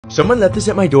Someone left this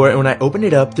at my door, and when I opened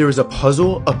it up, there was a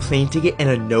puzzle, a plane ticket, and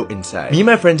a note inside. Me and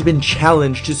my friends have been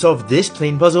challenged to solve this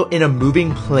plane puzzle in a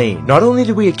moving plane. Not only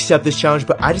did we accept this challenge,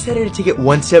 but I decided to take it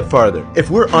one step farther. If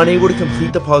we're unable to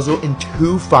complete the puzzle in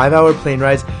 2 5-hour plane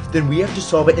rides, then we have to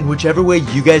solve it in whichever way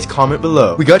you guys comment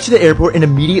below. We got to the airport and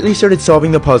immediately started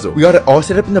solving the puzzle. We got it all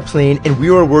set up in the plane, and we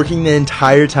were working the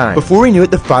entire time. Before we knew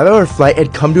it, the 5-hour flight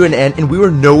had come to an end, and we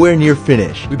were nowhere near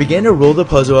finished. We began to roll the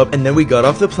puzzle up, and then we got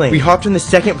off the plane. We hopped on the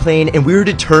second plane, and we were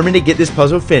determined to get this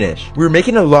puzzle finished. We were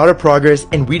making a lot of progress,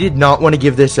 and we did not want to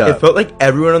give this up. It felt like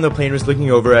everyone on the plane was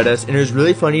looking over at us, and it was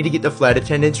really funny to get the flight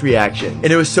attendant's reaction. And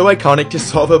it was so iconic to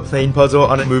solve a plane puzzle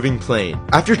on a moving plane.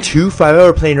 After 2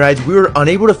 5-hour plane rides, we were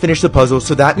unable to finish the puzzle,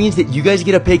 so that means that you guys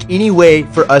get to pick any way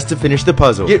for us to finish the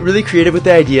puzzle. Get really creative with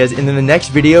the ideas, and in the next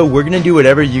video, we're gonna do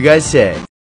whatever you guys say.